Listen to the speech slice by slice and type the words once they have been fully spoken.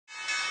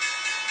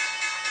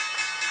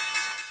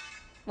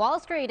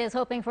Wall Street is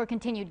hoping for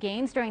continued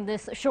gains during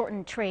this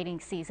shortened trading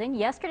season.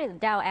 Yesterday, the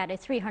Dow added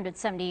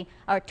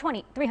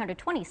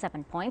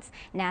 327 points.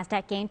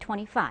 Nasdaq gained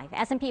 25.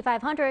 S&P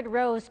 500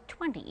 rose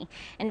 20.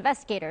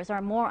 Investigators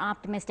are more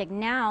optimistic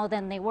now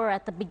than they were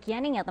at the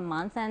beginning of the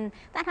month, and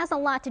that has a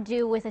lot to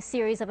do with a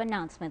series of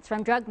announcements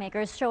from drug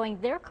makers showing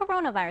their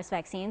coronavirus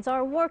vaccines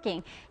are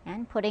working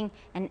and putting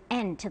an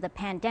end to the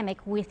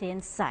pandemic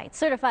within sight.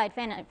 Certified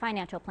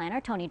financial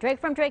planner Tony Drake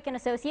from Drake &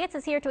 Associates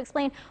is here to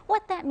explain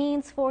what that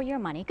means for your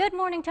money. Good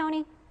morning,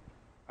 Tony.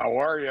 How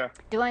are you?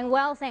 Doing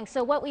well, thanks.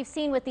 So what we've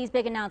seen with these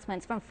big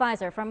announcements from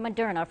Pfizer, from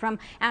Moderna, from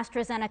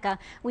AstraZeneca,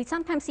 we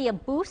sometimes see a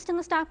boost in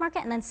the stock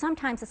market, and then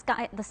sometimes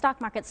the stock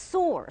market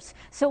soars.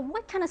 So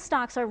what kind of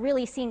stocks are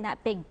really seeing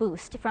that big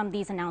boost from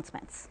these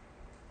announcements?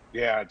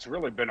 Yeah, it's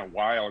really been a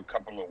while, a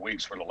couple of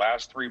weeks. For the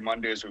last 3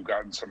 Mondays, we've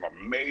gotten some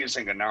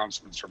amazing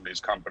announcements from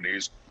these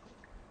companies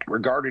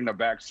regarding the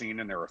vaccine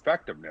and their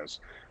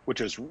effectiveness, which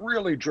has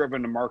really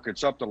driven the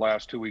markets up the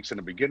last 2 weeks in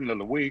the beginning of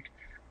the week.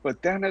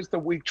 But then as the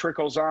week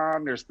trickles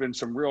on, there's been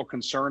some real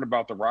concern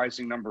about the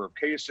rising number of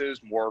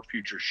cases, more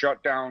future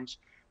shutdowns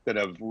that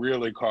have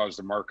really caused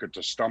the market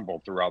to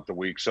stumble throughout the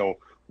week. So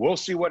we'll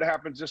see what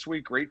happens this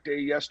week. Great day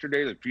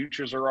yesterday. The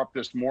futures are up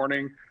this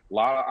morning. A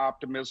lot of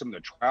optimism. The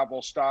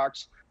travel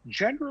stocks,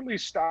 generally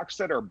stocks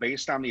that are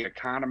based on the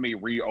economy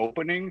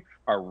reopening,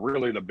 are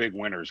really the big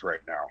winners right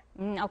now.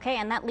 Okay,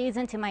 and that leads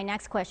into my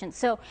next question.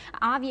 So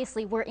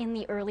obviously we're in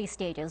the early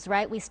stages,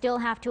 right? We still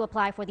have to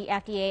apply for the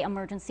FDA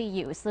emergency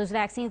use. Those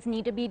vaccines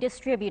need to be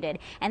distributed.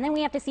 And then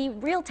we have to see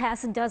real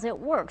tests, does it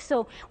work?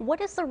 So what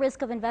is the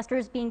risk of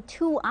investors being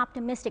too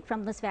optimistic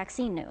from this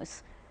vaccine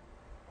news?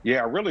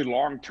 Yeah, really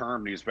long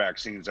term, these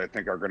vaccines, I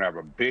think, are going to have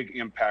a big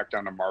impact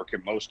on the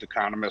market. Most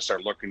economists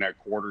are looking at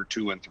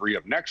Q2 and 3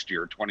 of next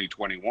year,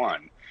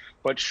 2021.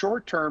 But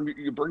short term,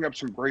 you bring up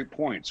some great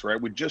points,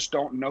 right? We just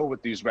don't know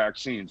with these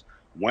vaccines.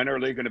 When are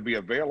they going to be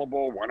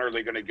available? When are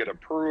they going to get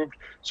approved?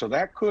 So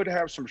that could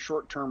have some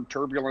short term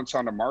turbulence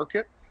on the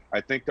market. I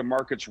think the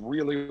markets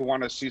really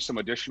want to see some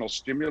additional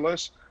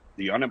stimulus.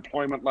 The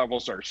unemployment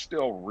levels are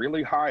still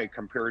really high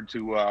compared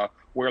to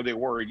where they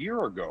were a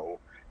year ago.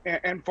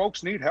 And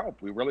folks need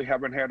help. We really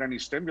haven't had any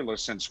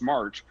stimulus since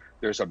March.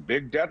 There's a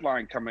big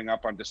deadline coming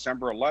up on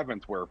December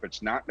 11th, where if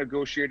it's not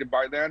negotiated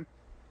by then,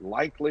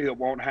 likely it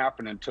won't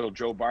happen until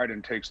Joe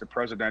Biden takes the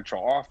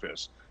presidential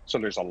office. So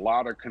there's a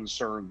lot of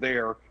concern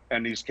there,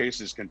 and these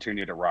cases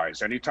continue to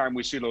rise. Anytime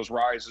we see those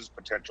rises,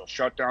 potential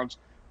shutdowns,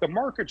 the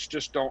markets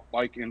just don't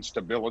like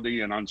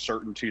instability and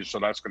uncertainty, so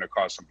that's going to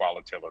cause some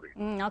volatility.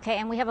 Okay,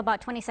 and we have about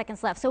 20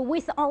 seconds left. So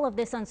with all of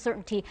this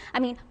uncertainty, I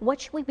mean,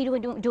 what should we be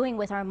doing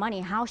with our money?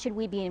 How should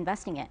we be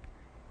investing it?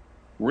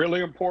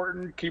 Really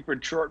important, keep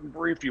it short and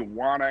brief. You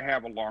want to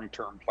have a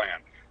long-term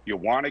plan. You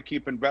want to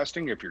keep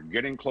investing. If you're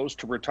getting close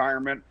to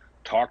retirement,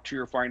 talk to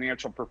your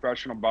financial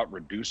professional about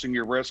reducing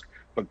your risk,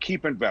 but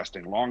keep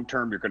investing.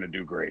 Long-term, you're going to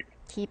do great.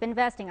 Keep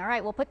investing. All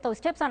right, we'll put those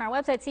tips on our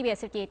website,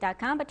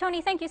 cbs58.com. But Tony,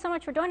 thank you so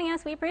much for joining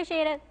us. We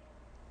appreciate it.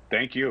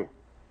 Thank you.